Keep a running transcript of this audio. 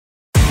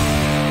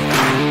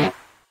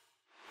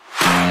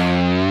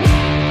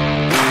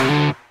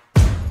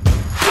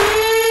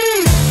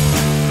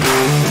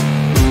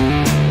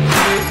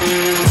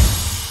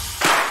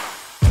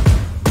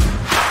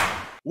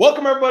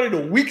Welcome,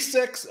 everybody, to Week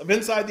 6 of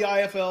Inside the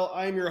IFL.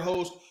 I am your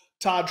host,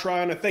 Todd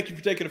Tryon. Thank you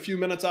for taking a few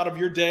minutes out of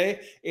your day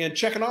and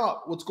checking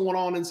out what's going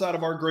on inside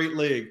of our great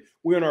league.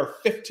 We're in our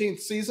 15th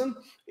season,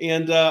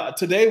 and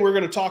today we're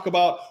going to talk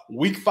about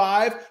Week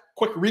 5.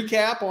 Quick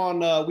recap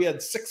on we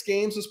had 6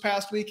 games this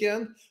past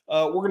weekend.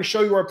 We're going to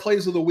show you our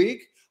plays of the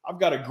week.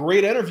 I've got a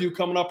great interview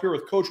coming up here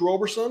with Coach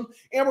Roberson,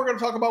 and we're going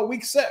to talk about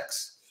Week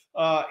 6.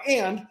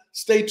 And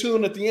stay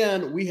tuned at the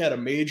end. We had a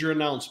major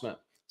announcement.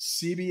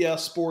 CBS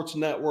Sports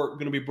Network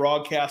going to be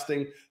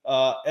broadcasting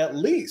at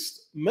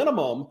least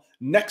minimum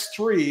next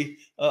 3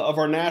 of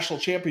our national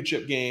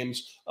championship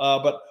games.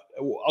 But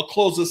I'll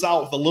close this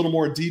out with a little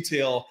more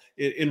detail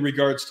in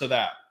regards to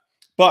that.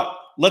 But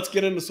let's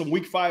get into some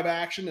Week 5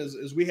 action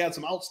as we had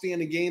some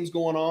outstanding games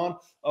going on.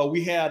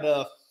 We had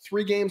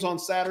 3 games on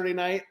Saturday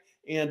night,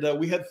 and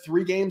we had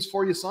 3 games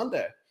for you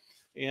Sunday.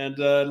 And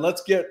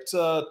let's get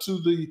to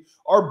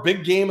our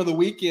big game of the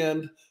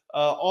weekend.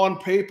 On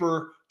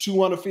paper,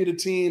 2 undefeated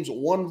teams,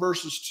 1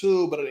 versus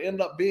 2, but it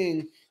ended up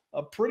being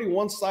a pretty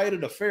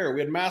one-sided affair. We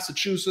had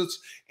Massachusetts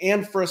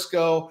and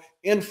Frisco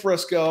in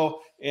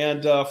Frisco,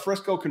 and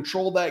Frisco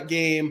controlled that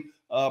game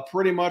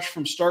pretty much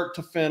from start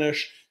to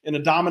finish in a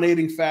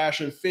dominating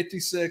fashion,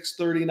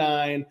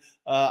 56-39.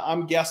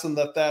 I'm guessing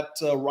that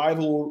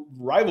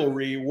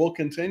rivalry will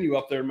continue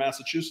up there in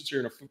Massachusetts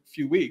here in a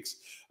few weeks.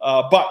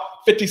 But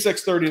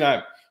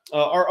 56-39.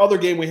 Our other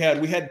game we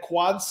had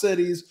Quad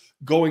Cities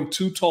going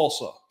to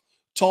Tulsa.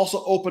 Tulsa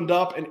opened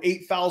up and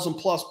 8,000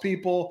 plus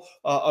people,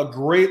 a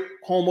great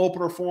home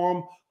opener for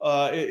them.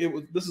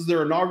 This is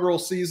their inaugural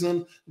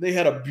season. They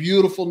had a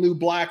beautiful new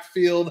black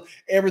field.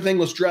 Everything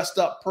was dressed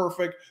up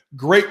perfect.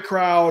 Great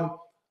crowd,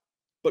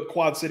 but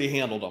Quad City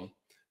handled them.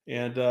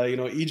 And,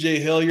 E.J.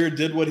 Hilliard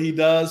did what he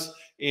does,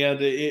 and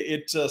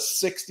it's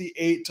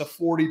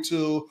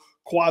 68-42.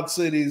 Quad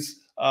Cities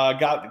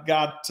got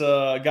out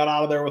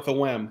of there with a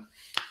win.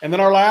 And then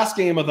our last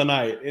game of the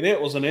night, and it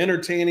was an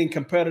entertaining,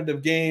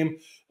 competitive game.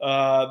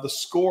 The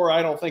score,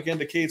 I don't think,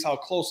 indicates how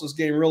close this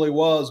game really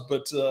was,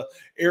 but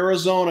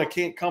Arizona,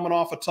 coming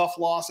off a tough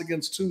loss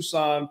against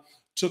Tucson,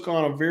 took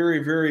on a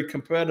very, very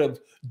competitive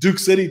Duke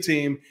City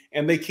team,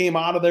 and they came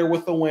out of there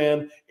with the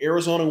win.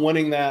 Arizona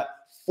winning that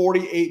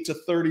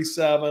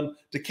 48-37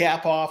 to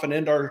cap off and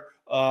end our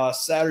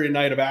Saturday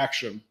night of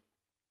action.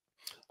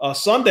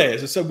 Sunday,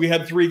 as I said, we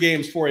had 3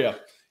 games for you,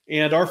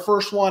 and our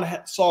first one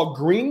saw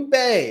Green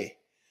Bay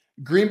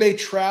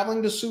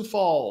traveling to Sioux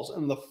Falls,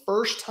 and the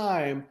first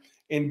time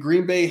in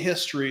Green Bay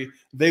history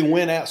they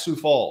win at Sioux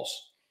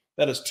Falls.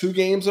 That is 2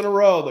 games in a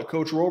row that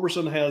Coach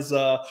Roberson has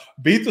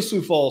beat the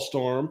Sioux Falls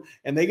Storm,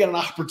 and they get an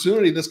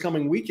opportunity this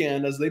coming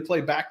weekend as they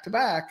play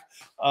back-to-back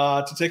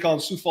to take on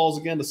Sioux Falls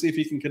again to see if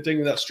he can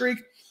continue that streak.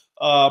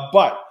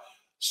 But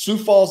Sioux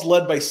Falls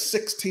led by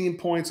 16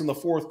 points in the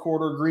 4th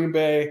quarter. Green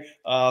Bay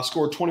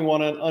scored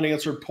 21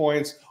 unanswered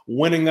points,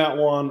 winning that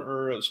one,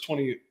 or it was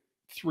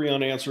 23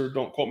 unanswered,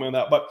 don't quote me on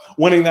that, but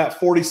winning that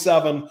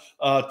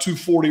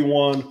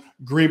 47-41.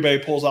 Green Bay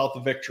pulls out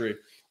the victory.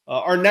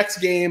 Our next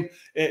game,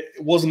 it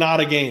was not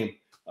a game.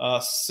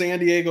 San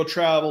Diego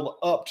traveled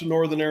up to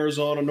Northern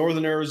Arizona.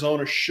 Northern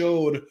Arizona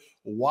showed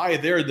why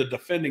they're the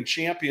defending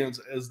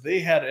champions, as they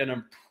had an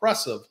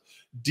impressive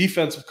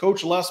defensive.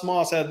 Coach Les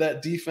Moss had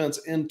that defense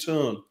in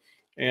tune,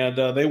 and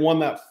they won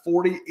that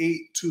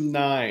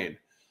 48-9.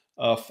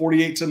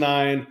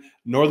 48-9,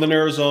 Northern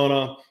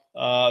Arizona.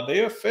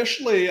 They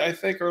officially, I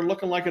think, are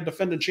looking like a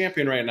defending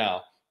champion right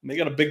now. And they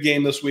got a big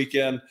game this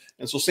weekend,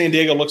 and so San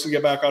Diego looks to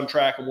get back on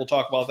track, and we'll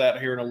talk about that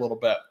here in a little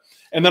bit.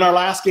 And then our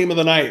last game of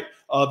the night,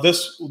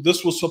 this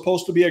was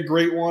supposed to be a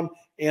great one,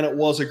 and it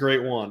was a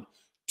great one.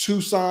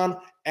 Tucson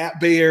at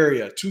Bay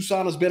Area.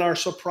 Tucson has been our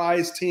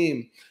surprise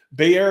team.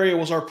 Bay Area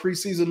was our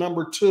preseason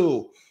number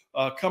 2,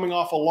 coming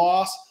off a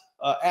loss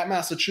at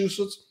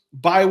Massachusetts.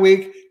 Bye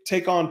week,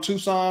 take on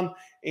Tucson,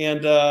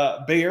 and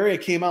Bay Area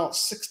came out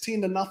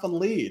 16-0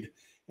 lead.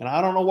 And I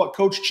don't know what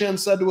Coach Chin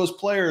said to his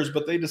players,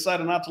 but they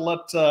decided not to let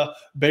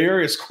Bay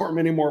Area score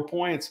many more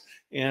points.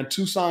 And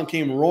Tucson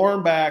came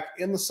roaring back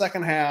in the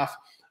second half,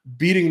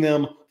 beating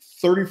them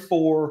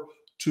 34-30.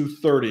 So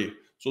it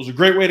was a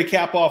great way to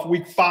cap off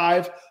Week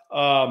 5.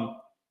 And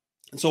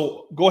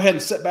so go ahead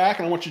and sit back,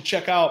 and I want you to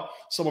check out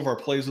some of our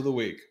plays of the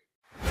week.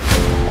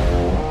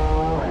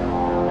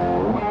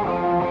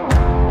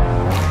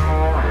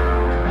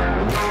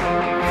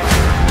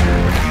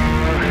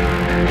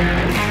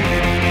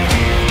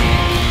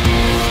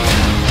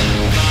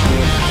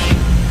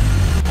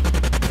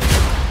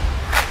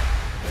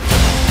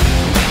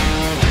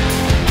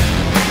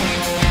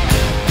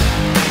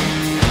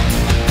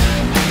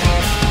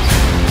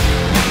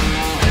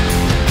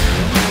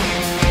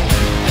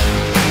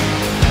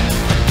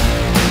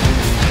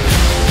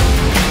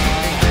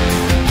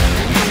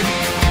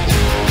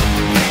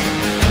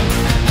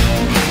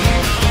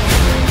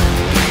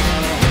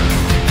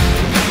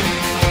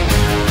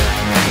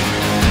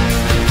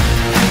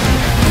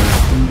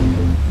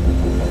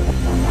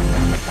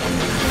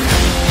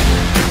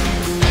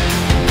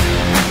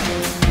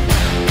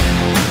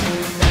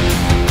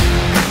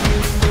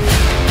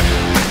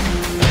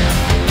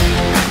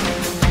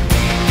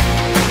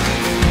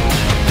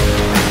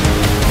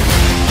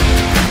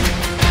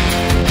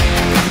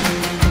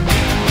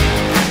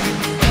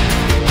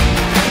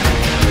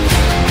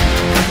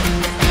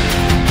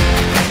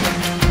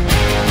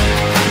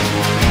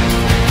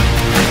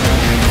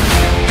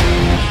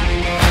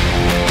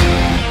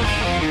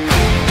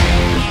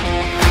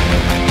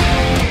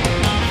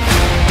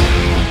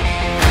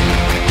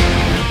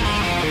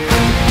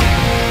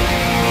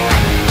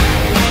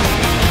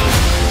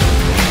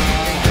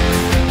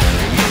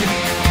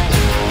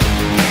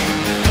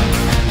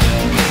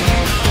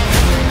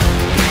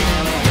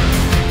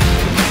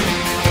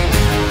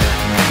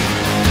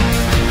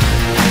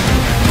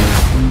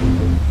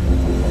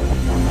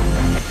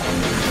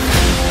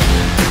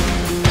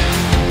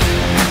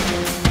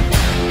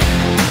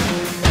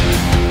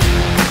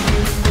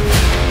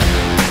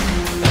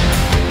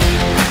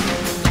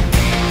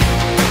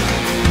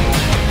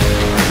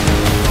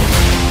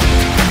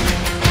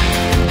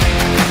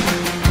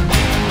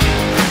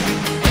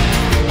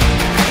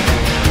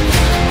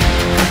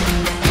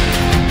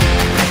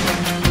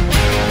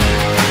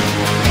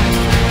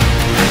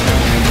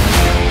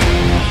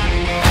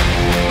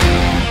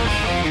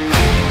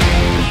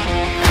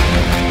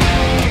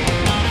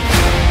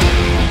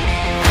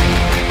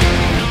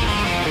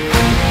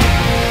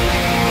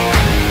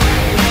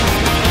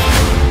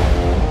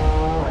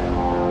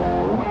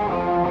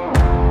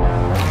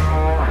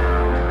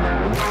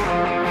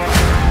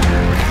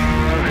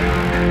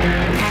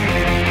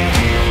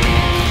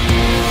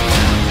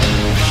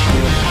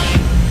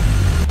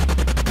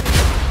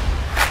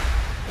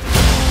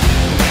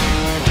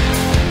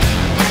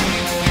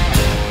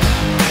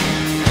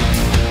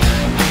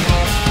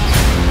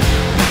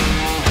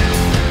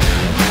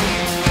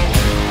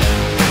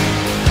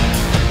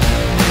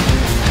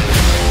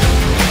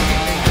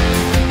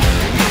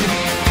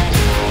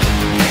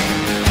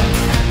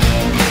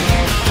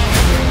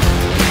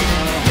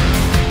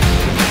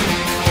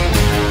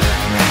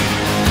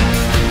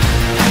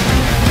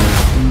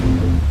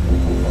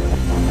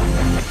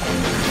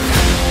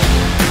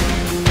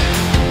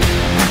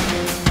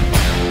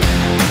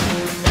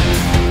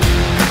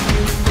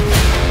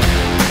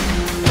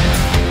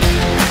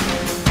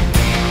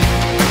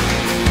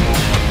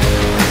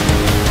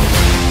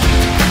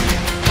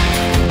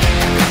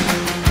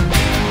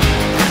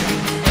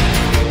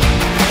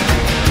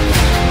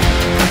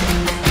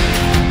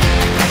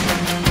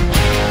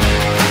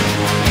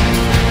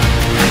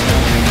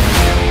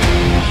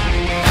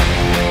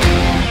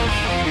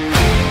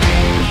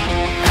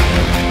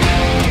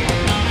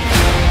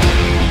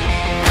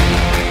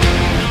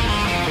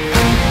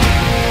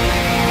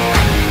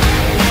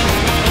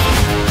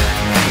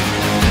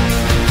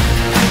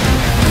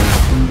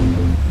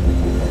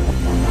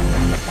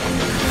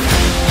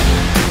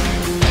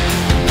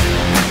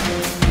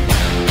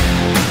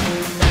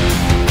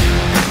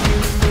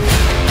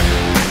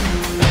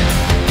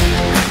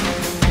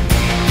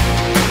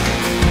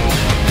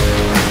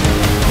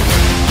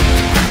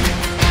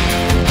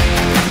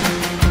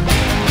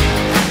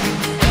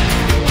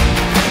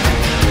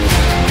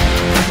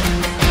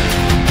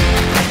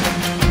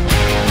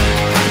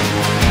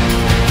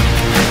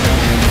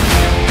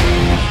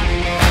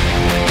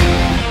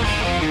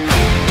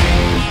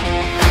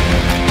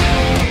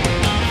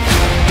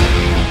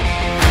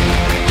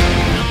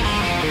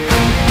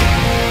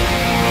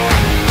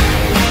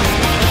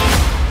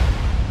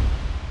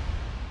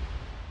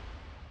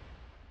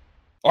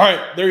 All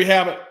right, there you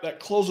have it. That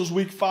closes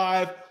week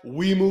 5.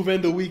 We move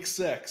into week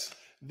 6.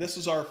 This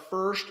is our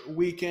first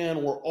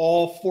weekend where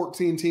all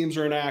 14 teams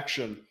are in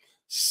action.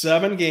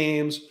 7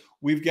 games.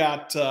 We've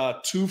got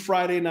 2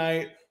 Friday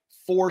night,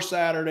 4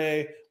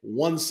 Saturday,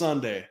 1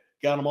 Sunday.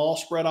 Got them all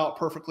spread out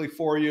perfectly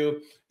for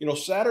you. You know,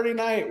 Saturday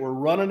night, we're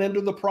running into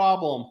a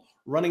problem.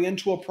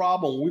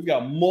 We've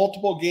got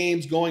multiple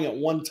games going at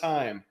one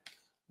time.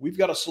 We've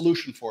got a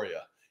solution for you,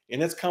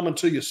 and it's coming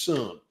to you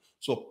soon.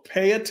 So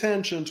pay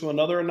attention to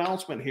another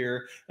announcement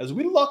here as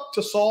we look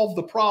to solve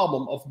the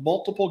problem of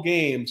multiple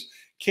games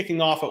kicking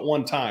off at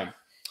one time.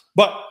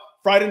 But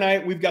Friday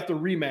night, we've got the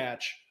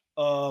rematch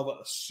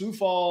of Sioux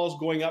Falls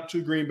going up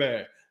to Green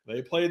Bay.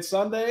 They played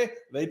Sunday.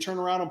 They turn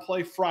around and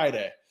play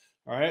Friday.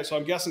 All right, so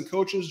I'm guessing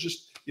coaches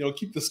just,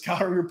 keep the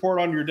scouting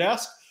report on your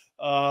desk.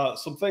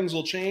 Some things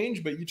will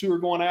change, but you two are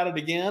going at it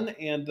again,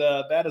 and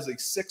that is a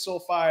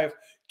 6:05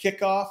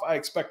 kickoff. I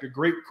expect a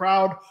great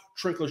crowd.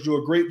 Trinklers do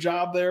a great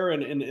job there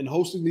in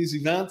hosting these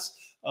events.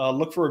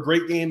 Look for a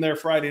great game there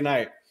Friday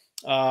night.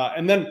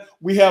 And then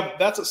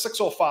that's at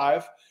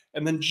 6:05.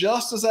 And then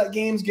just as that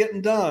game's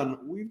getting done,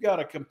 we've got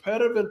a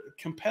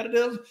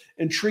competitive,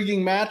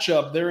 intriguing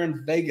matchup there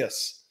in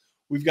Vegas.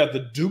 We've got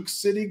the Duke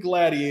City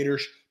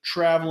Gladiators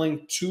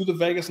traveling to the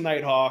Vegas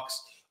Nighthawks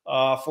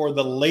for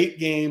the late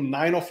game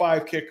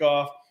 9:05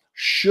 kickoff.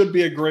 Should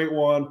be a great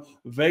one.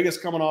 Vegas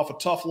coming off a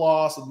tough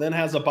loss and then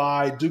has a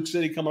bye. Duke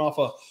City coming off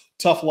a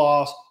tough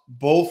loss.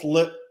 Both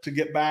lit to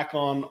get back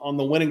on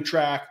the winning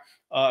track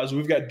as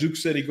we've got Duke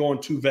City going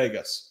to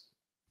Vegas.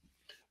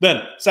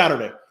 Then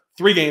Saturday,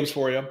 3 games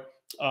for you.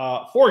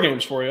 4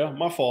 games for you.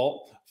 My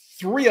fault.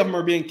 3 of them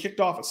are being kicked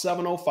off at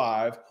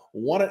 7:05.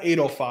 1 at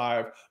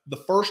 8:05. The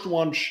first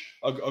one,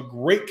 a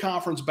great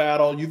conference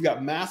battle. You've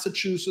got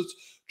Massachusetts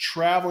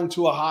traveling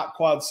to a hot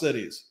Quad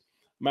Cities.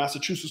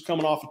 Massachusetts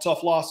coming off a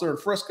tough loss there in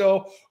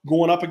Frisco,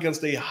 going up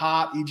against a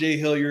hot E.J.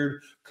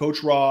 Hilliard,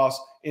 Coach Ross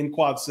in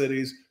Quad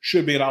Cities.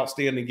 Should be an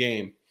outstanding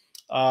game.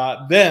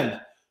 Then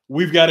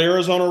we've got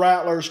Arizona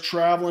Rattlers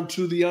traveling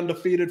to the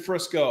undefeated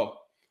Frisco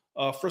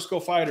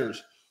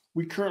Fighters.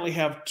 We currently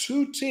have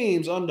 2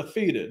 teams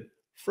undefeated,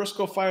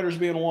 Frisco Fighters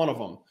being one of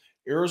them.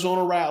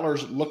 Arizona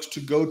Rattlers looks to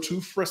go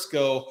to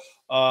Frisco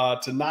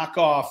to knock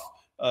off,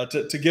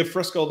 to give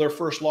Frisco their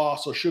first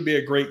loss, so it should be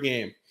a great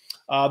game.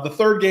 The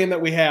third game that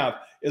we have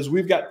is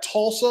we've got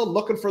Tulsa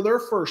looking for their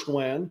first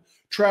win,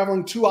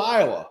 traveling to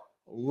Iowa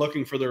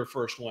looking for their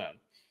first win.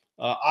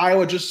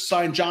 Iowa just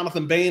signed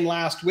Jonathan Bain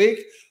last week,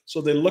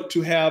 so they look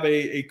to have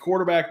a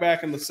quarterback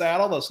back in the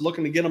saddle that's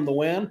looking to get them the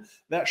win.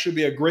 That should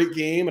be a great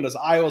game, and as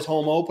Iowa's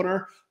home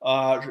opener,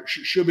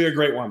 should be a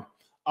great one.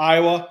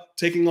 Iowa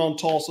taking on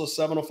Tulsa,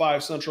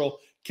 7:05 Central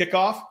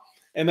kickoff.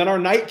 And then our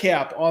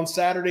nightcap on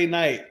Saturday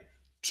night,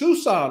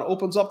 Tucson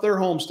opens up their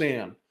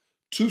homestand.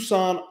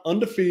 Tucson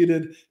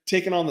undefeated,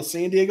 taking on the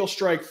San Diego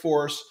Strike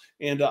Force.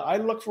 And I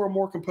look for a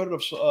more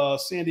competitive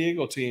San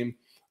Diego team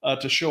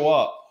to show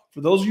up. For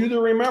those of you that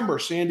remember,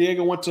 San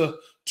Diego went to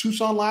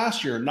Tucson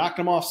last year, knocked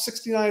them off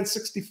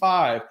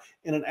 69-65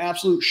 in an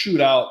absolute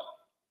shootout.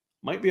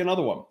 Might be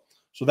another one.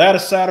 So that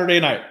is Saturday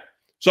night.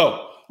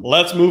 So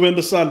let's move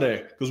into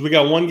Sunday because we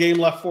got 1 game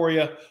left for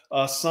you.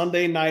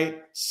 Sunday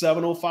night,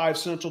 7:05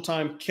 Central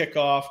Time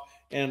kickoff.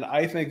 And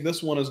I think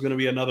this one is going to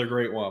be another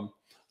great one.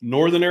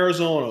 Northern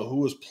Arizona,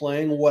 who is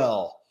playing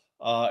well,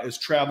 is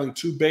traveling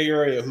to Bay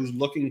Area, who's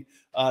looking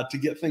to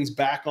get things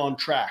back on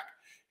track.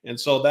 And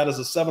so that is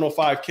a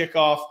 7:05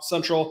 kickoff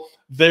Central.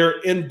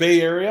 They're in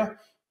Bay Area.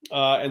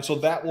 And so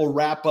that will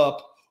wrap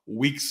up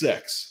week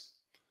 6.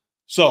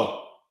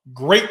 So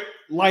great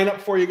lineup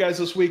for you guys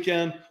this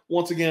weekend.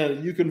 Once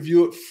again, you can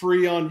view it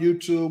free on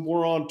YouTube.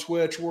 We're on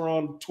Twitch. We're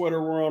on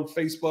Twitter. We're on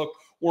Facebook.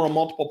 We're on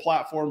multiple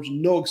platforms.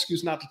 No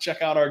excuse not to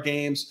check out our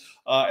games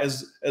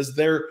as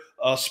they're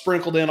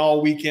sprinkled in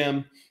all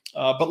weekend.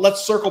 But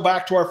let's circle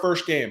back to our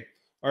first game.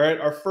 All right,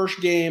 our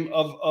first game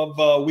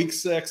of week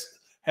 6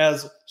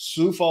 has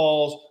Sioux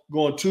Falls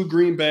going to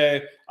Green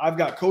Bay. I've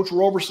got Coach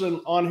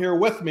Roberson on here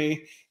with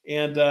me,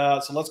 and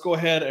so let's go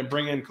ahead and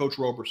bring in Coach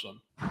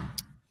Roberson.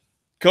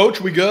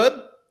 Coach, we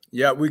good?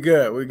 Yeah, we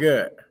good. We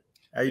good.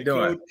 How you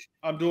doing? Coach,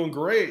 I'm doing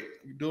great.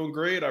 You're doing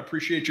great. I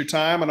appreciate your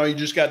time. I know you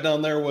just got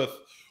done there with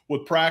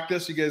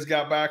practice. You guys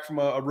got back from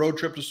a road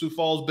trip to Sioux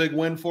Falls. Big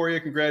win for you.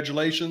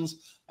 Congratulations.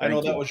 I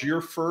know that was your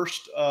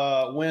first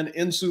win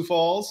in Sioux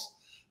Falls.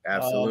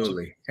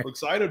 Absolutely. So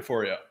excited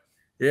for you.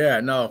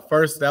 Yeah, no,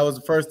 that was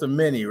the first of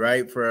many,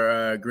 right,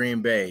 for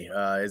Green Bay.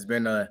 It's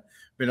been a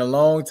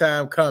long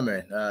time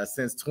coming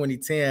since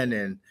 2010,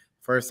 and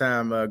first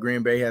time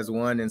Green Bay has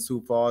won in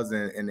Sioux Falls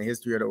in the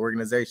history of the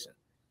organization.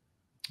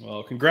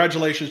 Well,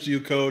 congratulations to you,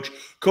 Coach.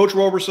 Coach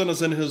Roberson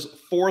is in his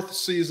 4th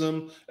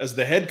season as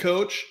the head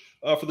coach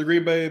for the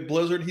Green Bay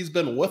Blizzard. He's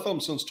been with them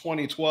since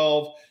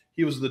 2012.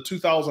 He was the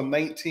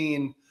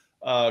 2019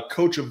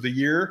 Coach of the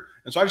Year.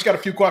 And so I just got a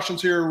few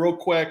questions here real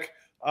quick.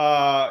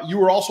 You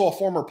were also a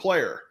former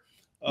player.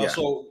 Yeah.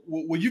 So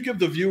will you give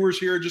the viewers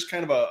here just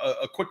kind of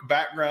a quick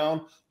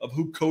background of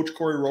who Coach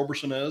Corey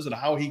Roberson is and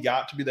how he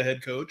got to be the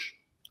head coach?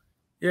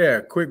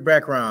 Yeah, quick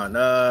background.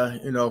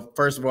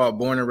 First of all,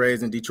 born and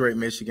raised in Detroit,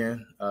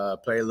 Michigan.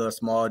 Played a little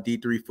small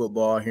D3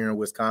 football here in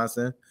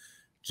Wisconsin.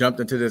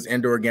 Jumped into this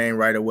indoor game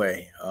right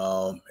away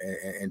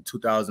in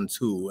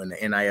 2002 in the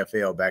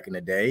IFL back in the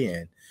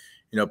day,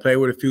 and played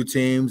with a few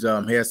teams.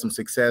 Had some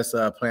success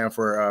playing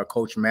for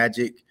Coach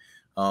Magic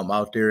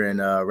out there in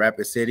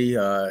Rapid City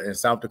in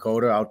South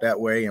Dakota, out that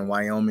way in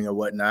Wyoming or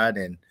whatnot,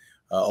 and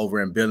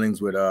over in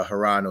Billings with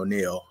Haran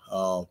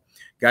O'Neal.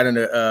 Got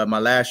into my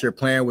last year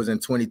playing was in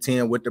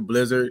 2010 with the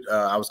Blizzard.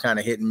 I was kind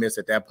of hit and miss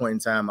at that point in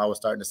time. I was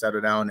starting to settle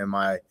down in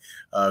my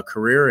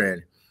career,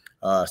 and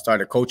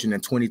started coaching in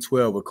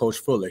 2012 with Coach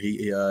Fuller.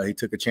 He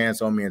took a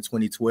chance on me in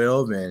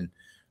 2012, and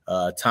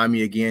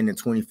Tommy again in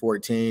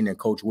 2014, and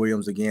Coach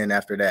Williams again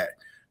after that.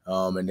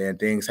 And then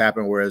things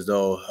happened whereas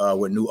though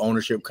with new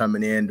ownership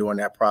coming in during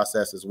that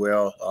process as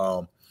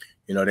well,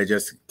 they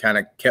just kind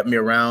of kept me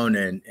around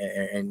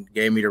and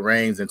gave me the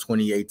reins in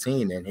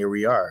 2018, and here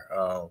we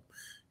are.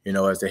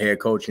 As the head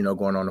coach,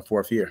 going on the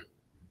 4th year.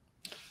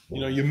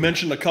 You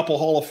mentioned a couple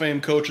Hall of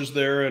Fame coaches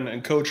there,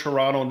 and Coach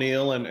Haran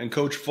O'Neal and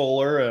Coach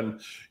Fuller, and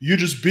you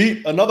just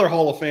beat another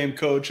Hall of Fame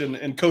coach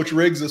and Coach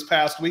Riggs this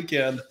past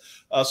weekend.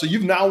 So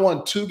you've now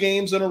won 2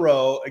 games in a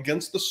row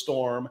against the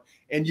Storm,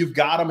 and you've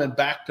got them in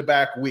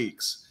back-to-back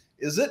weeks.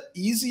 Is it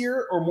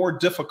easier or more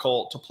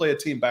difficult to play a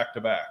team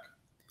back-to-back?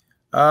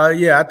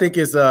 Yeah, I think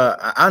it's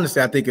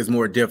honestly, I think it's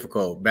more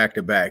difficult back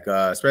to back,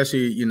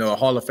 especially, a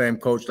Hall of Fame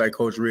coach like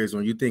Coach Riggs.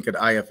 When you think of the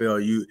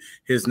IFL,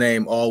 his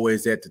name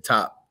always at the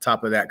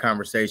top of that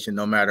conversation,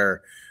 no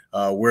matter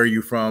where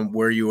you from,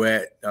 where you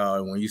at.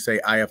 When you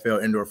say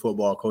IFL indoor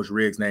football, Coach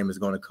Riggs' name is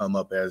going to come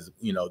up as,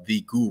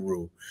 the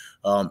guru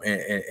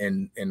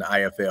in the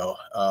IFL.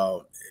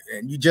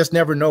 And you just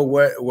never know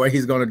what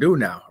he's going to do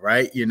now,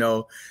 right? You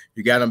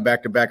got him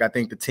back to back. I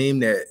think the team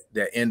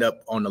that end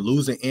up on the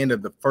losing end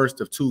of the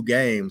first of 2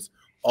 games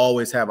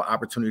always have an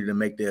opportunity to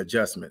make the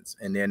adjustments.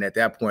 And then at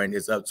that point,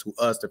 it's up to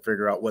us to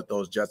figure out what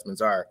those adjustments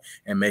are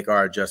and make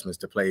our adjustments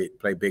to play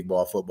big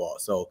ball football.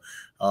 So,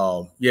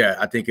 yeah,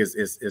 I think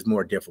it's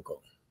more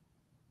difficult.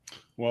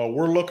 Well,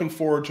 we're looking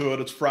forward to it.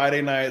 It's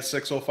Friday night,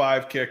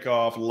 6:05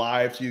 kickoff,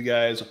 live to you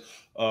guys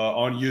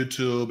on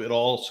YouTube. It'll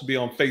also be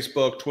on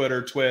Facebook,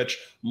 Twitter, Twitch,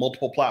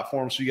 multiple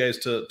platforms for you guys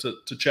to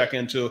check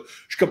into.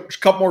 Just a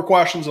couple more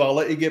questions, and I'll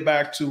let you get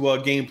back to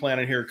game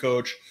planning here,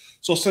 Coach.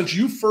 So since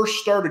you first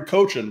started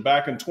coaching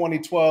back in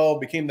 2012,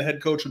 became the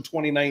head coach in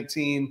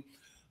 2019,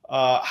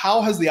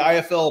 how has the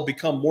IFL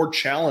become more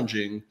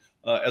challenging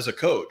as a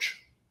coach?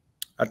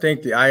 I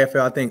think the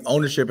IFL, I think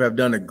ownership have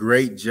done a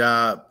great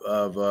job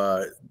of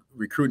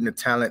recruiting the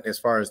talent as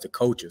far as the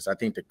coaches. I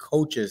think the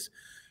coaches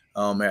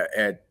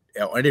at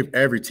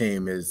every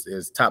team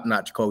is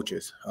top-notch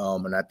coaches.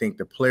 And I think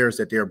the players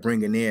that they're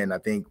bringing in, I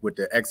think with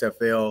the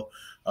XFL,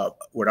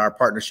 with our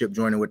partnership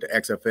joining with the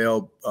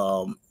XFL,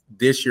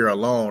 this year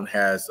alone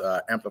has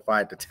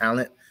amplified the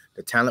talent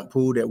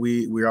pool that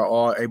we are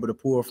all able to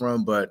pull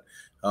from. But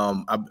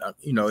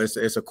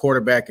it's a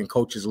quarterback and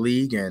coaches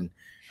league and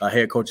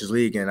head coaches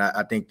league, and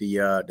I think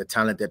the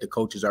talent that the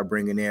coaches are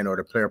bringing in, or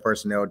the player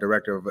personnel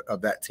director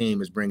of that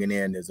team is bringing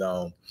in, is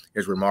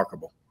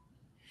remarkable.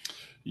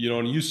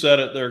 And you said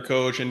it there,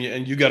 Coach, and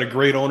you got a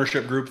great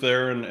ownership group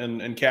there,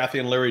 and Kathy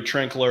and Larry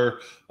Trinkler,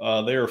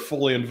 they are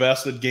fully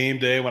invested game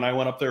day. When I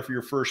went up there for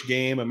your first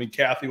game, I mean,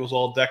 Kathy was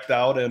all decked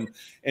out in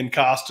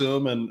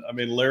costume, and I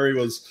mean, Larry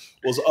was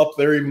up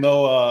there, even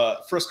though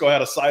Frisco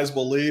had a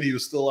sizable lead, he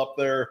was still up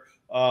there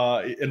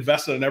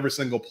invested in every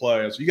single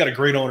play. So you got a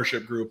great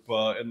ownership group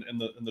in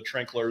the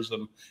Trinklers,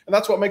 and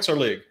that's what makes our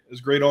league,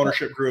 is great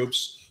ownership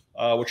groups.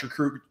 Which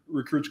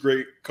recruits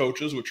great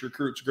coaches, which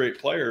recruits great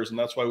players, and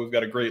that's why we've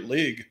got a great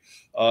league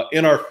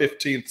in our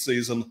 15th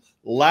season.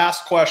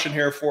 Last question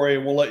here for you,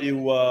 and we'll let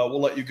you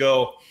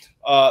go.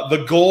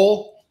 The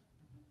goal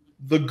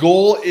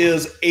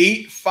is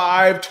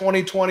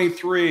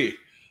 8/5/2023.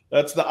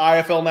 That's the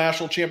IFL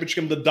National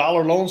Championship, the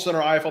Dollar Loan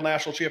Center IFL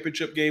National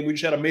Championship game. We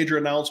just had a major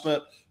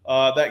announcement.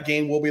 That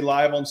game will be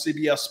live on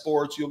CBS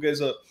Sports. You guys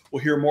will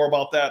hear more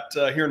about that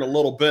here in a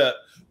little bit.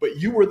 But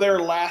you were there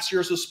last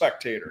year as a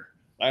spectator.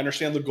 I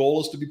understand the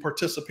goal is to be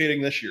participating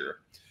this year.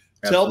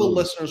 Absolutely. Tell the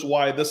listeners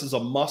why this is a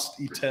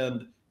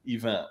must-attend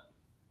event.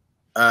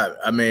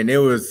 I mean,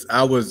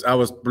 I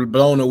was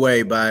blown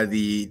away by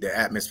the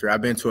atmosphere.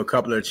 I've been to a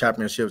couple of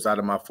championships out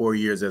of my 4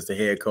 years as the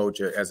head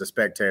coach, as a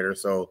spectator.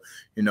 So,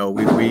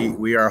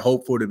 we are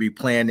hopeful to be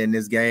playing in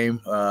this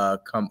game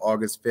come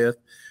August 5th.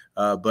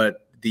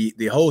 But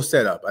the whole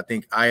setup, I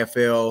think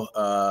IFL,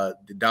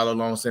 the Dollar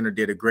Loan Center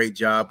did a great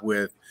job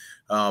with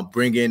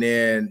bringing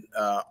in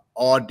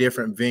all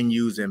different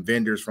venues and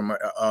vendors from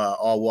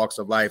all walks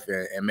of life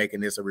and making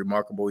this a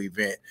remarkable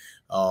event.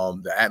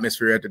 The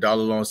atmosphere at the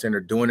Dollar Loan Center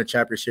during the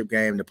championship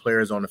game, the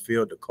players on the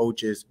field, the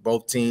coaches,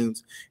 both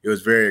teams, it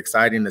was very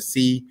exciting to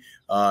see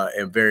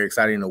and very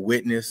exciting to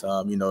witness.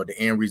 The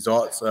end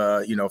results,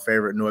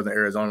 favorite Northern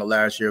Arizona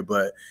last year,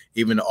 but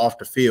even the off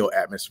the field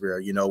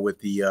atmosphere, with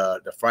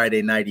the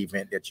Friday night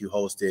event that you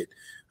hosted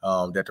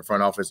that the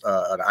front office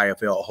of the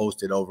IFL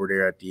hosted over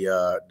there at the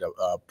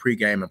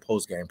pregame and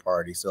postgame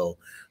party. So,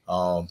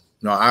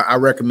 I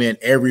recommend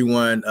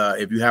everyone,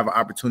 if you have an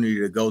opportunity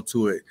to go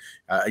to it,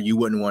 you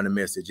wouldn't want to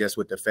miss it, just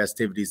with the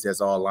festivities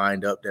that's all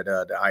lined up that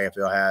the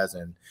IFL has.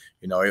 And,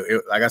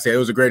 like I said, it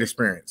was a great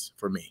experience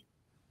for me.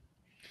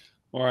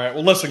 All right.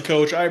 Well, listen,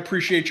 Coach, I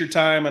appreciate your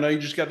time. I know you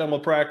just got done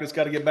with practice,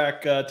 got to get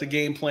back to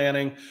game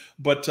planning.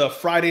 But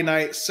Friday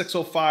night,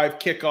 6:05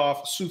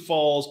 kickoff, Sioux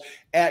Falls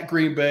at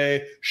Green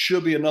Bay.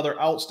 Should be another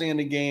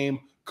outstanding game.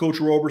 Coach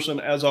Roberson,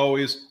 as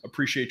always,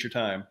 appreciate your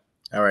time.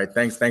 All right.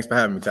 Thanks for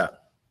having me, Todd.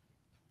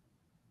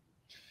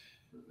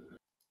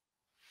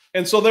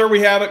 And so there we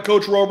have it.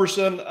 Coach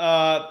Roberson,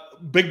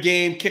 big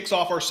game, kicks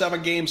off our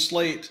 7-game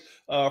slate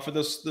for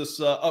this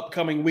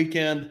upcoming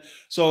weekend.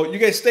 So you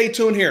guys stay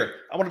tuned here.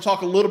 I want to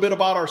talk a little bit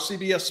about our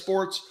CBS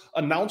Sports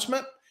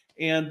announcement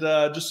and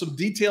just some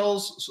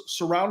details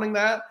surrounding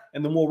that,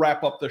 and then we'll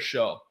wrap up this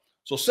show.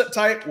 So sit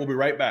tight. We'll be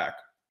right back.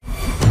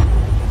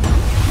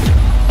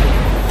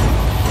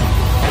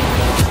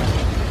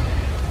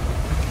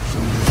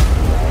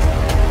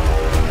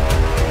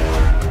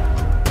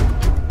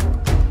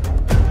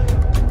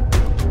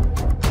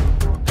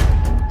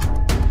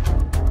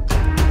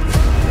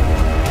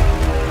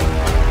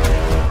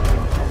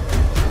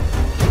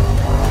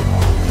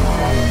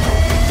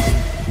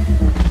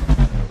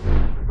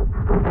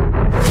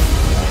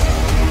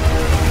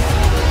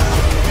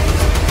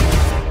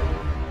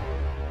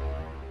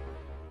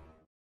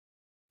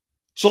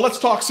 So let's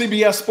talk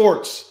CBS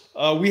Sports.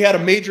 We had a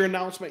major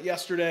announcement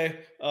yesterday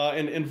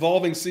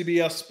involving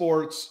CBS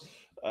Sports.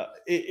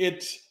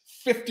 It's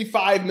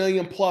 55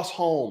 million plus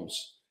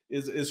homes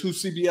is who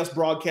CBS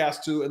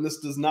broadcasts to, and this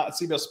does not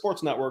CBS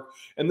Sports Network,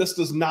 and this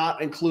does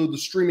not include the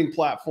streaming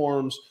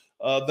platforms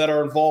that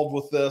are involved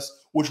with this,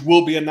 which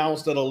will be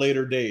announced at a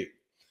later date.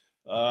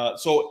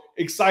 So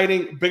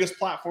exciting, biggest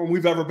platform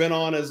we've ever been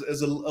on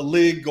as a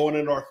league going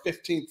into our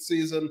 15th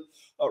season.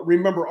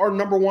 Remember, our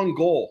number one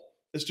goal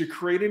is to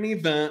create an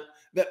event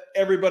that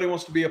everybody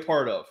wants to be a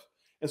part of.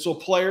 And so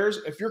players,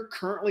 if you're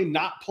currently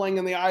not playing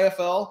in the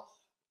IFL,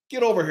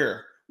 get over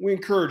here. We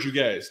encourage you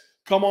guys.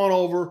 Come on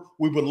over.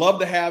 We would love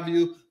to have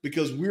you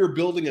because we're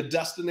building a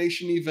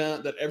destination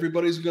event that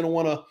everybody's going to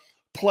want to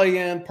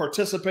play in,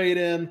 participate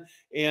in,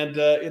 and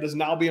it is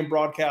now being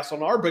broadcast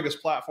on our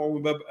biggest platform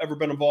we've ever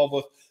been involved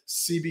with,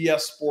 CBS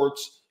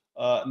Sports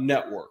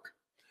Network.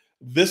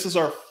 This is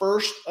our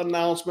first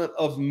announcement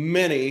of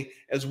many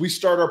as we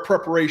start our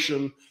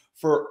preparation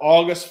for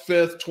August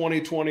 5th,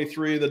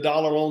 2023, the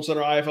Dollar Loan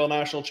Center IFL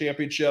National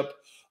Championship.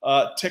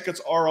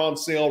 Tickets are on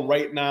sale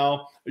right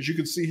now. As you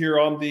can see here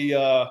on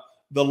the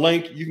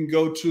link, you can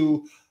go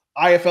to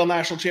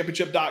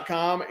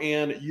IFLNationalChampionship.com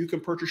and you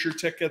can purchase your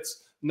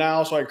tickets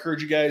now. So I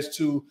encourage you guys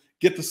to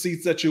get the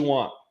seats that you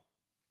want.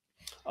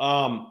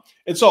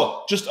 And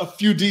so just a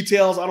few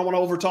details. I don't want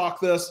to overtalk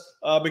this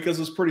because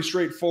it's pretty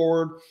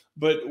straightforward,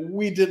 but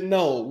we did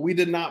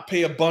not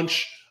pay a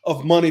bunch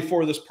of money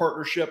for this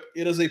partnership.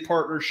 It is a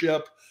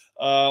partnership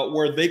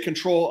where they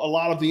control a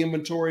lot of the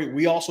inventory.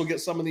 We also get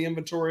some of the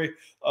inventory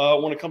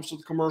when it comes to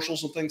the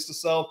commercials and things to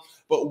sell,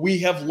 but we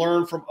have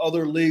learned from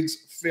other leagues'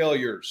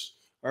 failures.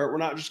 All right, we're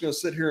not just going to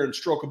sit here and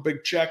stroke a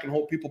big check and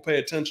hope people pay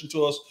attention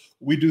to us.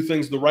 We do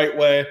things the right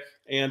way,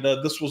 and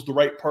this was the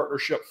right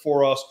partnership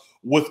for us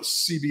with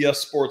CBS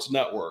Sports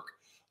Network.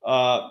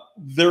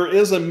 There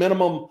is a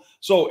minimum.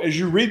 So as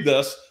you read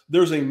this,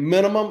 there's a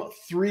minimum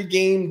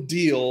 3-game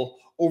deal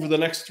over the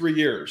next 3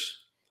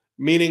 years,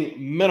 meaning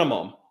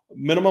minimum.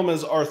 Minimum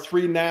is our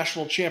 3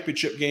 national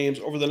championship games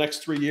over the next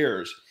 3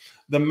 years.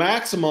 The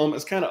maximum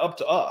is kind of up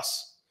to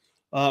us,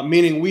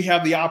 meaning we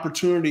have the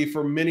opportunity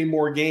for many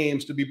more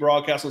games to be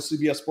broadcast on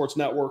CBS Sports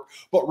Network.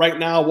 But right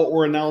now, what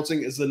we're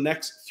announcing is the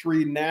next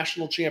 3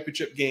 national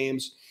championship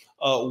games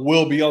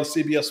will be on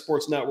CBS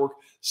Sports Network.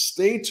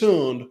 Stay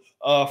tuned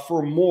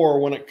for more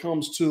when it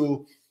comes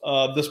to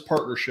this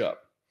partnership.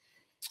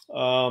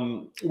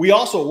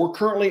 We're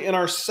currently in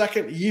our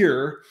 2nd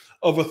year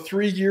of a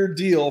 3-year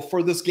deal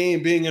for this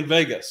game being in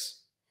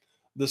Vegas.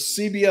 The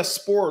CBS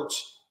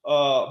Sports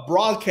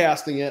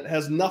broadcasting it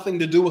has nothing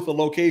to do with the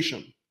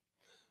location.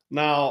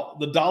 Now,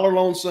 the Dollar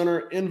Loan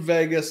Center in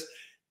Vegas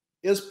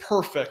is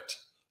perfect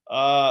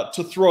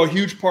to throw a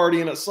huge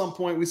party, and at some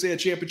point we say a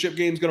championship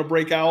game is going to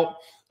break out.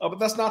 But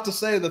that's not to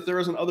say that there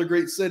isn't other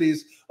great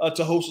cities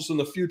to host us in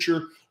the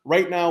future.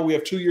 Right now, we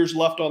have 2 years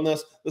left on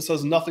this. This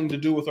has nothing to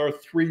do with our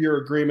 3-year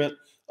agreement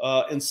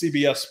in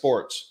CBS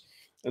Sports.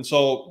 And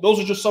so those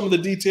are just some of the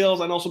details.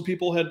 I know some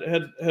people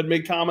had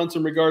made comments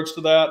in regards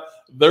to that.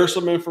 There's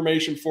some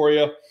information for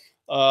you.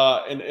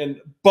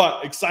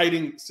 But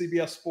exciting,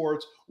 CBS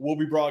Sports will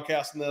be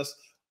broadcasting this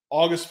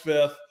August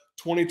 5th,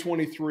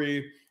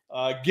 2023.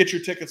 Get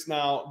your tickets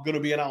now. Going to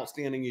be an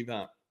outstanding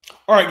event.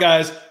 All right,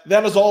 guys,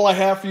 that is all I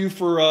have for you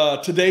for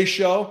today's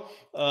show.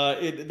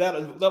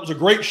 That was a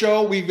great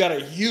show. We've got a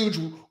huge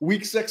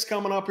week 6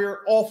 coming up here.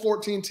 All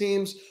 14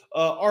 teams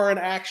are in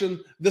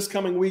action this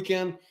coming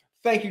weekend.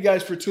 Thank you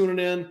guys for tuning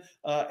in,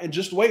 and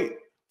just wait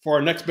for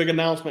our next big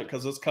announcement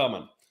because it's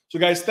coming. So,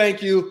 guys,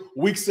 thank you.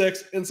 Week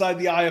 6 inside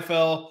the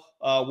IFL.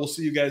 We'll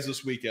see you guys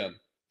this weekend.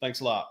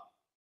 Thanks a lot.